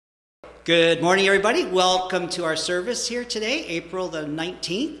Good morning, everybody. Welcome to our service here today, April the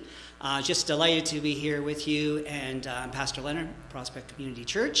 19th. Just delighted to be here with you, and I'm Pastor Leonard, Prospect Community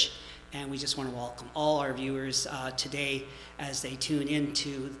Church, and we just want to welcome all our viewers today as they tune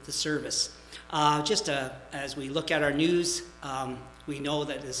into the service. As we look at our news, we know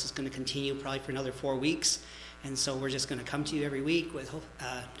that this is going to continue probably for another 4 weeks, and so we're just going to come to you every week with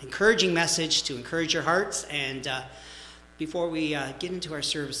an encouraging message to encourage your hearts. And before we get into our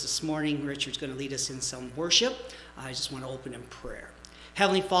service this morning, Richard's going to lead us in some worship. I just want to open in prayer.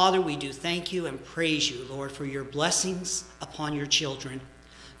 Heavenly Father, we do thank you and praise you, Lord, for your blessings upon your children.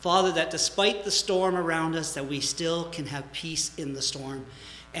 Father, that despite the storm around us, that we still can have peace in the storm.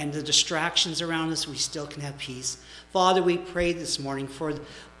 And the distractions around us, we still can have peace. Father, we pray this morning for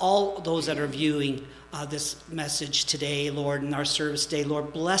all those that are viewing this message today, Lord, in our service today.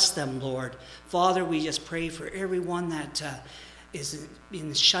 Lord, bless them, Lord. Father, we just pray for everyone that is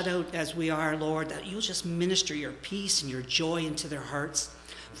being shut out as we are, Lord, that you'll just minister your peace and your joy into their hearts.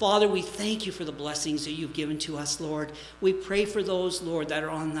 Father, we thank you for the blessings that you've given to us, Lord. We pray for those, Lord, that are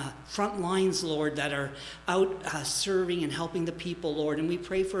on the front lines, Lord, that are out serving and helping the people, Lord. And we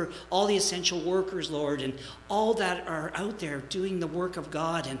pray for all the essential workers, Lord, and all that are out there doing the work of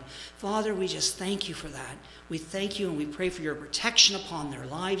God. And Father, we just thank you for that. We thank you and we pray for your protection upon their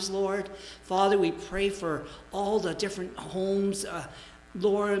lives, Lord. Father, we pray for all the different homes,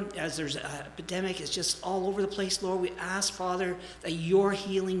 Lord, as there's an epidemic, it's just all over the place, Lord, we ask, Father, that your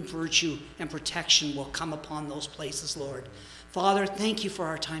healing virtue and protection will come upon those places, Lord. Father, thank you for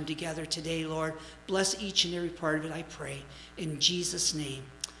our time together today, Lord. Bless each and every part of it, I pray. In Jesus' name,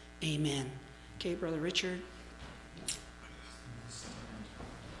 amen. Okay, Brother Richard.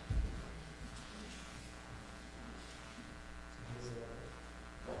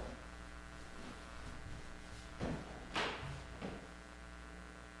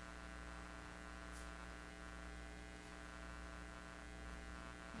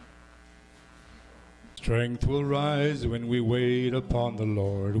 Strength will rise when we wait upon the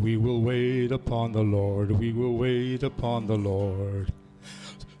Lord. We will wait upon the Lord. We will wait upon the Lord.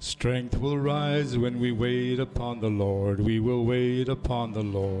 Strength will rise when we wait upon the Lord. We will wait upon the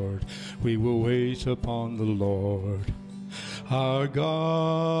Lord. We will wait upon the Lord. Our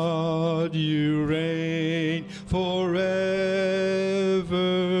God, you reign forever.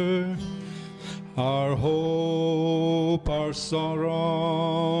 Our hope, our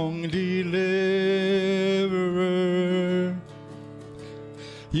song, deliverer.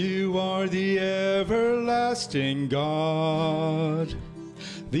 You are the everlasting God,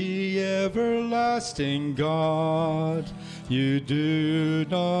 the everlasting God. You do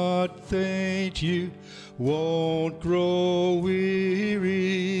not faint, you won't grow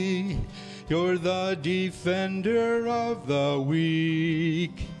weary. You're the defender of the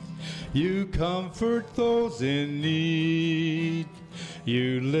weak. You comfort those in need.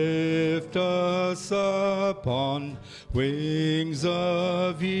 You lift us up on wings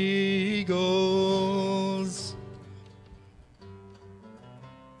of eagles.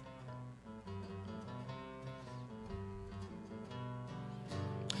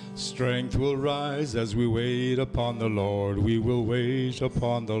 Strength will rise as we wait upon the Lord. We will wait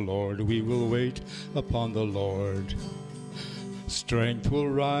upon the Lord. We will wait upon the Lord. Strength will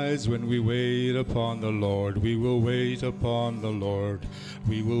rise when we wait upon the Lord. We will wait upon the Lord.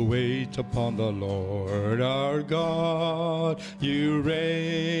 We will wait upon the Lord. Our God, you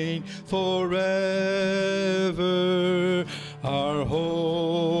reign forever. Our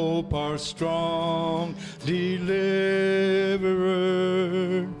hope, our strong deliverer.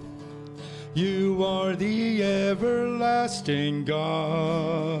 You are the everlasting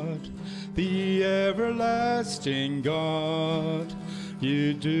God, the everlasting God.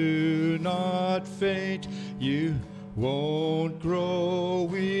 You do not faint, you won't grow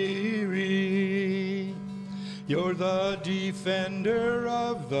weary. You're the defender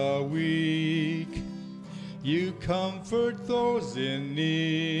of the weak. You comfort those in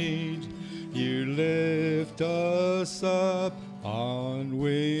need. You lift us up on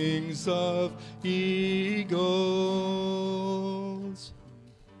wings of eagles.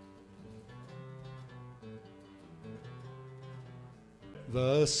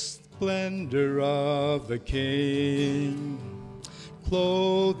 The splendor of the King,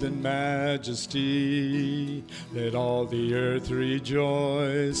 clothed in majesty, let all the earth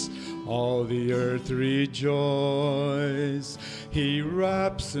rejoice, all the earth rejoice. He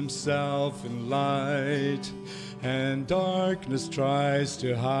wraps himself in light, and darkness tries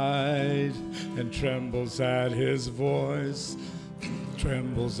to hide, and trembles at his voice,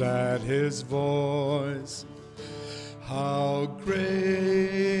 trembles at his voice. How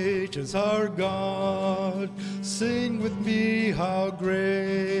great is our God. Sing with me, how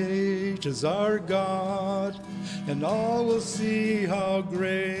great is our God. And all will see how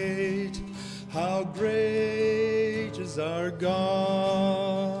great is our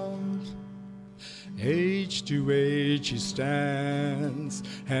God. Age to age he stands,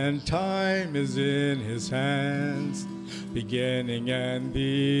 and time is in his hands. Beginning and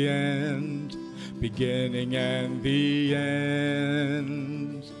the end, beginning and the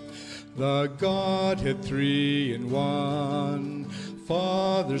end. The Godhead three in one,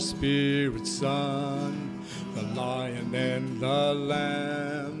 Father, Spirit, Son, the Lion and the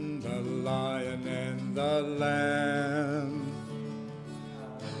Lamb, the Lion and the Lamb.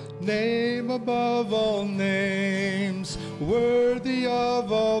 Name above all names, worthy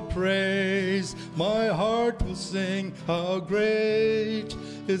of all praise. My heart will sing, how great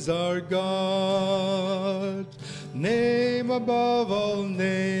is our God. Name above all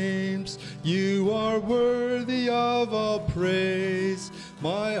names, you are worthy of all praise.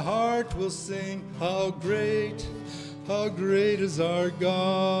 My heart will sing, how great is our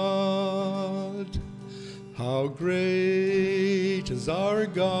God. How great is our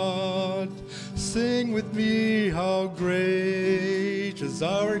God. Sing with me, how great is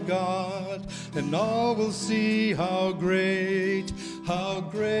our God. And all will see how great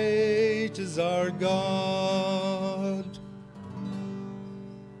is our God.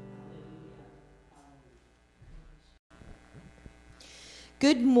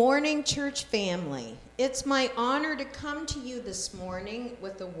 Good morning, church family. It's my honor to come to you this morning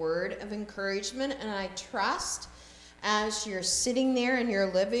with a word of encouragement, and I trust as you're sitting there in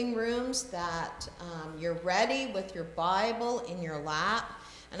your living rooms that you're ready with your Bible in your lap.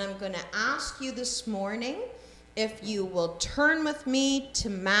 And I'm going to ask you this morning if you will turn with me to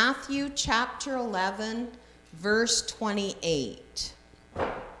Matthew chapter 11, verse 28.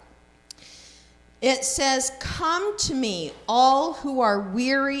 It says, "Come to me, all who are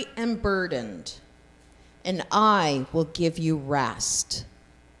weary and burdened, and I will give you rest."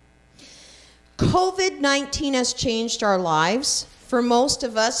 COVID-19 has changed our lives, for most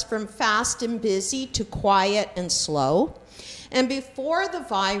of us from fast and busy to quiet and slow. And before the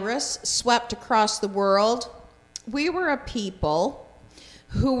virus swept across the world, we were a people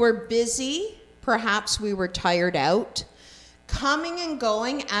who were busy, perhaps we were tired out, coming and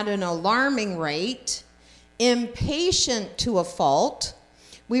going at an alarming rate, impatient to a fault.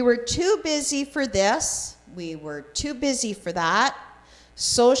 We were too busy for this, we were too busy for that.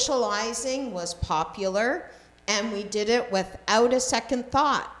 Socializing was popular, and we did it without a second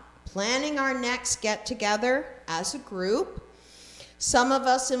thought, planning our next get-together as a group. Some of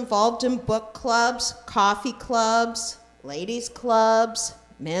us involved in book clubs, coffee clubs, ladies' clubs,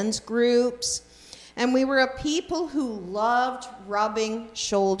 men's groups. And we were a people who loved rubbing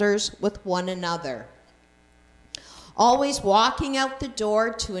shoulders with one another. Always walking out the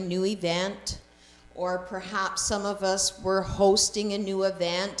door to a new event, or perhaps some of us were hosting a new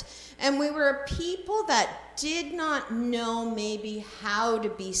event. And we were a people that did not know maybe how to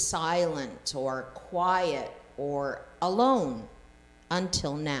be silent or quiet or alone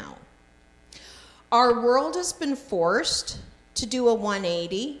until now. Our world has been forced to do a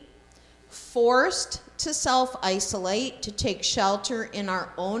 180, forced to self-isolate, to take shelter in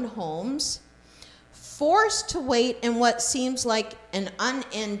our own homes, forced to wait in what seems like an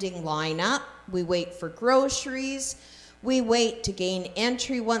unending lineup. We wait for groceries, we wait to gain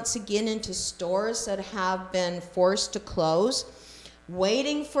entry once again into stores that have been forced to close,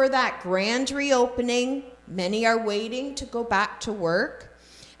 waiting for that grand reopening. Many are waiting to go back to work.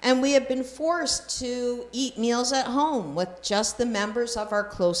 And we have been forced to eat meals at home with just the members of our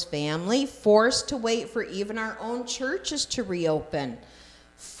close family, forced to wait for even our own churches to reopen,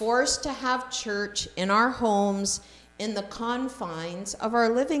 forced to have church in our homes in the confines of our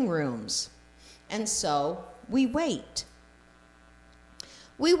living rooms. And so we wait.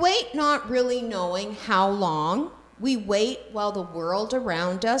 We wait not really knowing how long. We wait while the world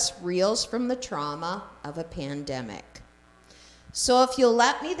around us reels from the trauma of a pandemic. So if you'll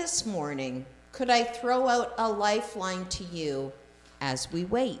let me this morning, could I throw out a lifeline to you as we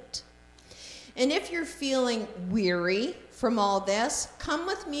wait? And if you're feeling weary from all this, come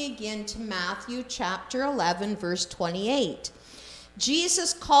with me again to Matthew chapter 11, verse 28.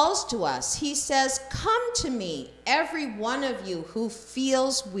 Jesus calls to us. He says, "Come to me, every one of you who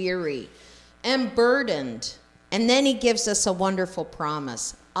feels weary and burdened." And then he gives us a wonderful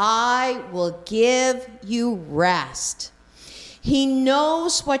promise. "I will give you rest." He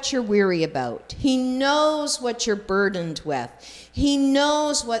knows what you're weary about. He knows what you're burdened with. He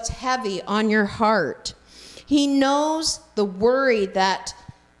knows what's heavy on your heart. He knows the worry that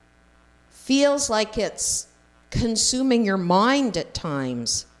feels like it's consuming your mind at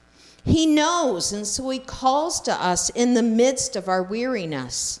times. He knows, and so he calls to us in the midst of our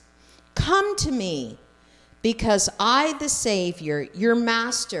weariness. Come to me, because I, the Savior, your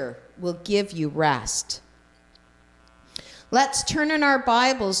Master, will give you rest. Let's turn in our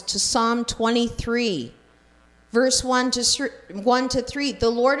Bibles to Psalm 23, verse 1 to 3. The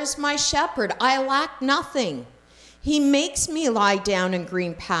Lord is my shepherd, I lack nothing. He makes me lie down in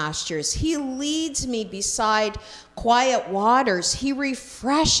green pastures. He leads me beside quiet waters. He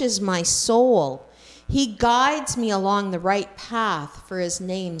refreshes my soul. He guides me along the right path for his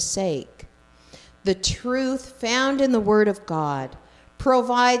name's sake. The truth found in the Word of God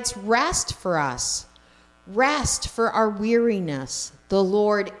provides rest for us, rest for our weariness. The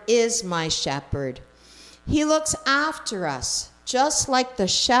Lord is my shepherd. He looks after us, just like the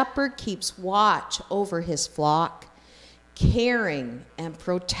shepherd keeps watch over his flock, caring and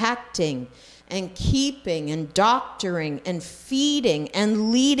protecting and keeping and doctoring and feeding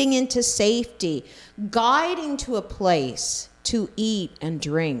and leading into safety, guiding to a place to eat and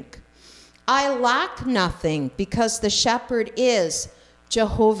drink. I lack nothing because the shepherd is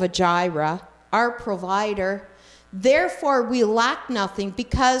Jehovah Jireh, our provider. Therefore, we lack nothing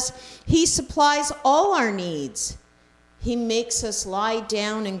because he supplies all our needs. He makes us lie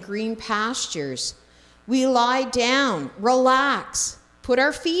down in green pastures. We lie down, relax, put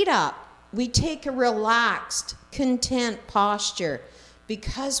our feet up. We take a relaxed, content posture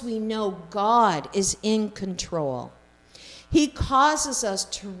because we know God is in control. He causes us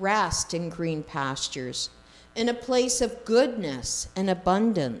to rest in green pastures, in a place of goodness and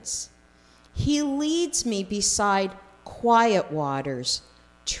abundance. He leads me beside quiet waters,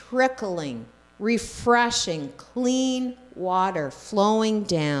 trickling, refreshing, clean water flowing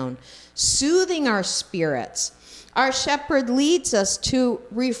down, soothing our spirits. Our shepherd leads us to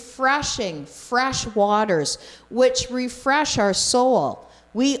refreshing, fresh waters, which refresh our soul.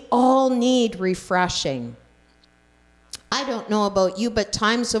 We all need refreshing. I don't know about you, but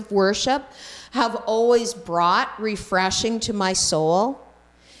times of worship have always brought refreshing to my soul.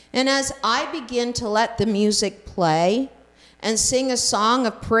 And as I begin to let the music play and sing a song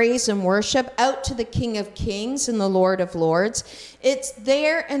of praise and worship out to the King of Kings and the Lord of Lords, it's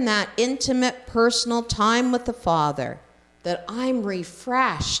there in that intimate, personal time with the Father that I'm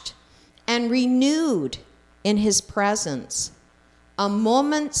refreshed and renewed in his presence. A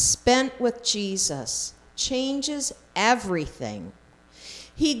moment spent with Jesus changes everything.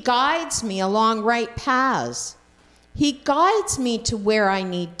 He guides me along right paths. He guides me to where I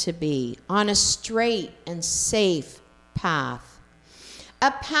need to be on a straight and safe path.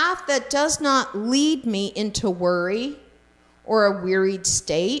 A path that does not lead me into worry or a wearied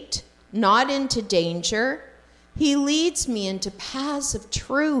state, not into danger. He leads me into paths of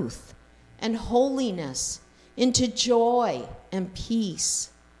truth and holiness, into joy and peace.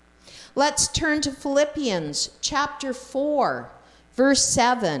 Let's turn to Philippians chapter 4, verse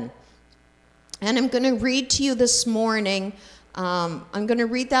 7. And I'm going to read to you this morning, I'm going to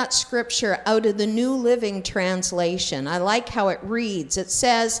read that scripture out of the New Living Translation. I like how it reads. It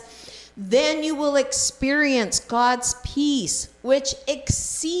says, "Then you will experience God's peace, which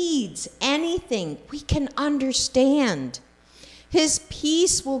exceeds anything we can understand. His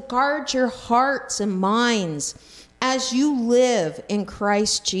peace will guard your hearts and minds as you live in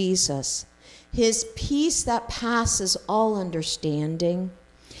Christ Jesus. His peace that passes all understanding.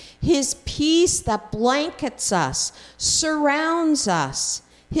 His peace that blankets us, surrounds us.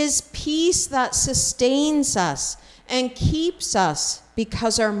 His peace that sustains us and keeps us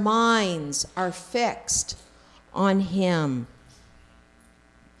because our minds are fixed on him."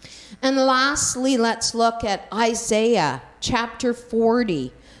 And lastly, let's look at Isaiah chapter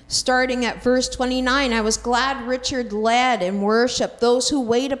 40, starting at verse 29. "I was glad Richard led in worship those who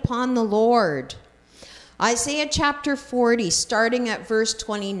wait upon the Lord." Isaiah chapter 40, starting at verse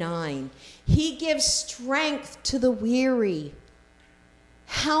 29. "He gives strength to the weary."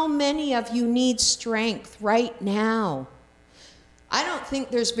 How many of you need strength right now? I don't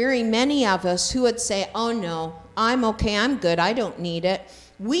think there's very many of us who would say, "Oh no, I'm okay, I'm good, I don't need it."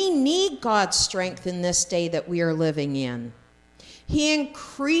 We need God's strength in this day that we are living in. He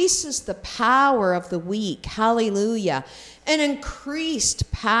increases the power of the weak. Hallelujah. An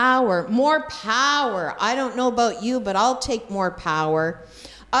increased power, more power. I don't know about you, but I'll take more power.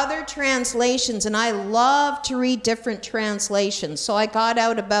 Other translations, and I love to read different translations, so I got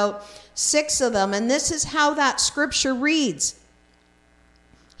out about 6 of them, and this is how that scripture reads.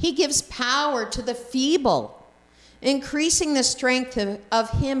 He gives power to the feeble, increasing the strength of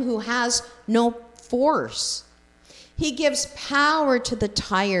him who has no force. He gives power to the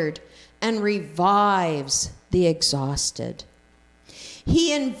tired and revives the exhausted.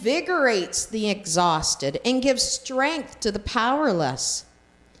 He invigorates the exhausted and gives strength to the powerless.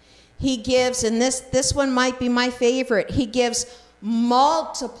 He gives, and this one might be my favorite, he gives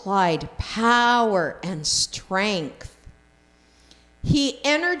multiplied power and strength. He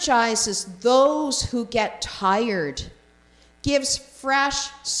energizes those who get tired, gives fresh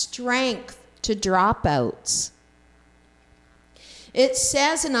strength to dropouts. It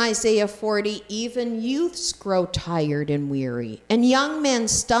says in Isaiah 40, even youths grow tired and weary, and young men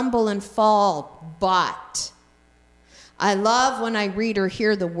stumble and fall, but. I love when I read or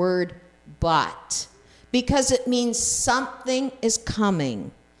hear the word but, because it means something is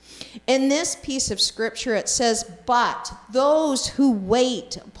coming. In this piece of scripture, it says, but those who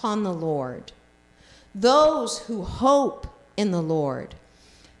wait upon the Lord, those who hope in the Lord,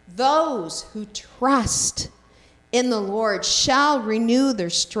 those who trust in the Lord shall renew their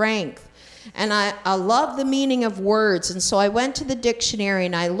strength. And I love the meaning of words. And so I went to the dictionary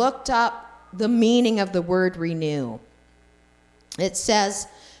and I looked up the meaning of the word renew. It says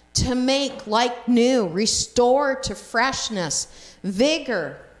to make like new, restore to freshness,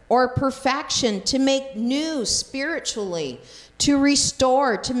 vigor, or perfection, to make new spiritually, to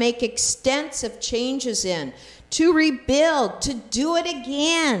restore, to make extensive changes in, to rebuild, to do it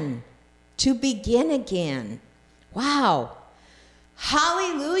again, to begin again. Wow.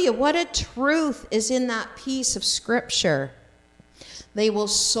 Hallelujah. What a truth is in that piece of scripture. They will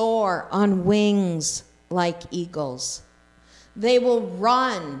soar on wings like eagles. They will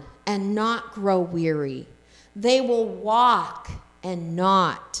run and not grow weary. They will walk and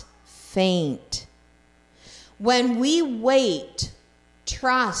not faint. When we wait,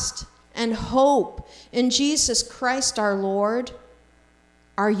 trust, and hope in Jesus Christ our Lord,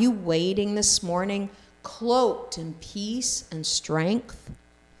 are you waiting this morning cloaked in peace and strength?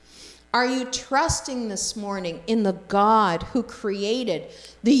 Are you trusting this morning in the God who created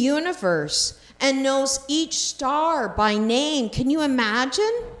the universe and knows each star by name? Can you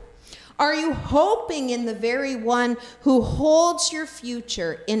imagine? Are you hoping in the very one who holds your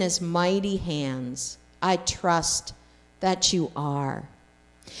future in his mighty hands? I trust that you are.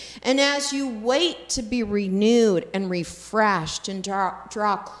 And as you wait to be renewed and refreshed and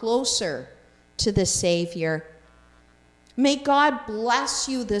draw closer to the Savior, may God bless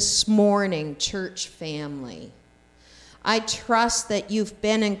you this morning, church family. I trust that you've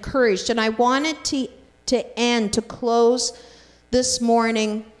been encouraged. And I wanted to close this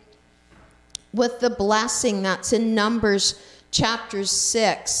morning with the blessing that's in Numbers chapter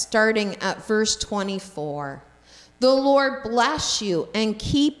 6, starting at verse 24. The Lord bless you and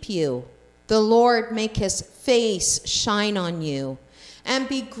keep you. The Lord make his face shine on you and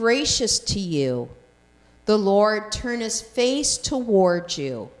be gracious to you. The Lord turn his face toward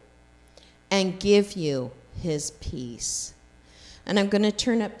you and give you his peace. And I'm going to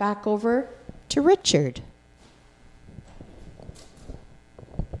turn it back over to Richard.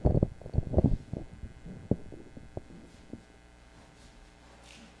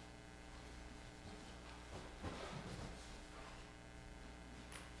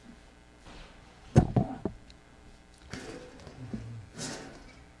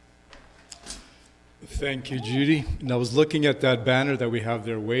 Thank you, Judy. And I was looking at that banner that we have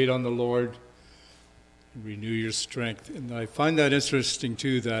there, wait on the Lord, renew your strength. And I find that interesting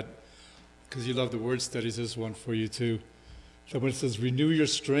too, that, because you love the word studies, this one for you too, that when it says renew your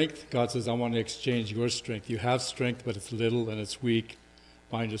strength, God says, I want to exchange your strength. You have strength, but it's little and it's weak.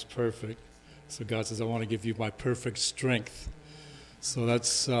 Mine is perfect. So God says, I want to give you my perfect strength. So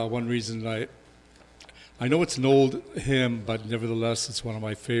that's one reason I know it's an old hymn, but nevertheless, it's one of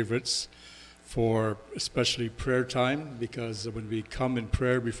my favorites for especially prayer time, because when we come in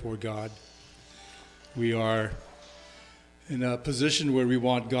prayer before God, we are in a position where we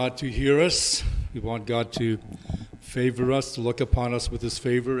want God to hear us. We want God to favor us, to look upon us with his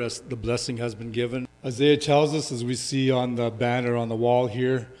favor as the blessing has been given. Isaiah tells us, as we see on the banner on the wall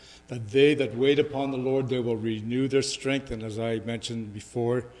here, that they that wait upon the Lord, they will renew their strength. And as I mentioned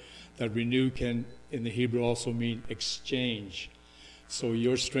before, that renew can in the Hebrew also mean exchange. So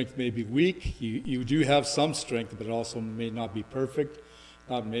your strength may be weak. You do have some strength, but it also may not be perfect.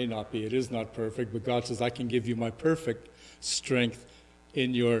 Not may not be, it is not perfect. But God says, I can give you my perfect strength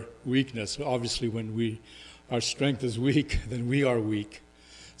in your weakness. So obviously, when our strength is weak, then we are weak.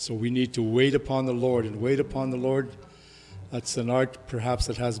 So we need to wait upon the Lord. And wait upon the Lord, that's an art perhaps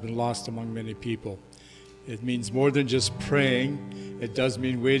that has been lost among many people. It means more than just praying. It does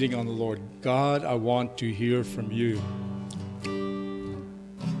mean waiting on the Lord. God, I want to hear from you.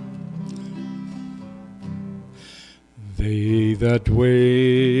 They that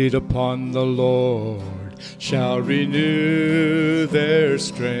wait upon the Lord shall renew their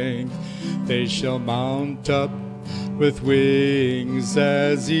strength. They shall mount up with wings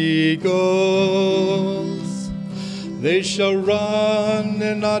as eagles. They shall run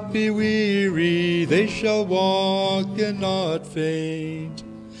and not be weary. They shall walk and not faint.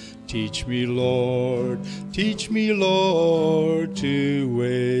 Teach me, Lord, to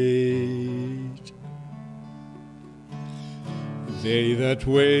wait. They that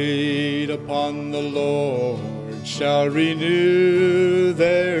wait upon the Lord shall renew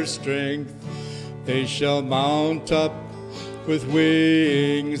their strength. They shall mount up with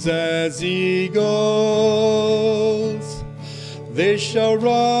wings as eagles. They shall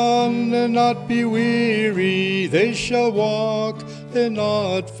run and not be weary. They shall walk and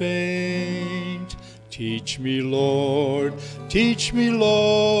not faint. Teach me, Lord,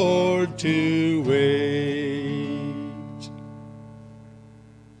 to wait.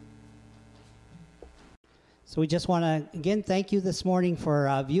 So we just want to, again, thank you this morning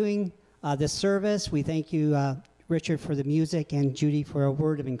for viewing this service. We thank you, Richard, for the music, and Judy for a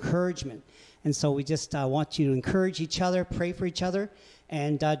word of encouragement. And so we just want you to encourage each other, pray for each other,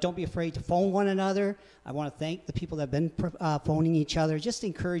 and don't be afraid to phone one another. I want to thank the people that have been phoning each other. Just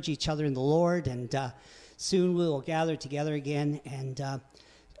encourage each other in the Lord, and soon we will gather together again. And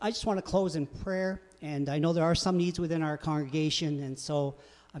I just want to close in prayer, and I know there are some needs within our congregation, and so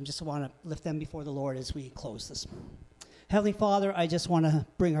I just want to lift them before the Lord as we close this. Heavenly Father, I just want to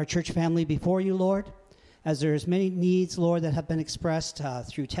bring our church family before you, Lord, as there's many needs, Lord, that have been expressed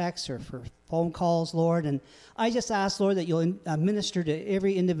through text or for phone calls, Lord. And I just ask, Lord, that you'll minister to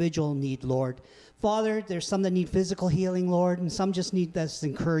every individual need, Lord. Father, there's some that need physical healing, Lord, and some just need this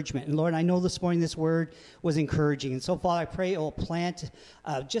encouragement. And Lord, I know this morning this word was encouraging. And so, Father, I pray it will plant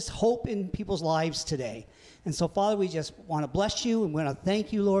just hope in people's lives today. And so, Father, we just want to bless you, and we want to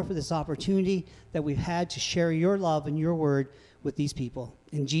thank you, Lord, for this opportunity that we've had to share your love and your word with these people.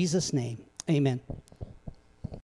 In Jesus' name, amen.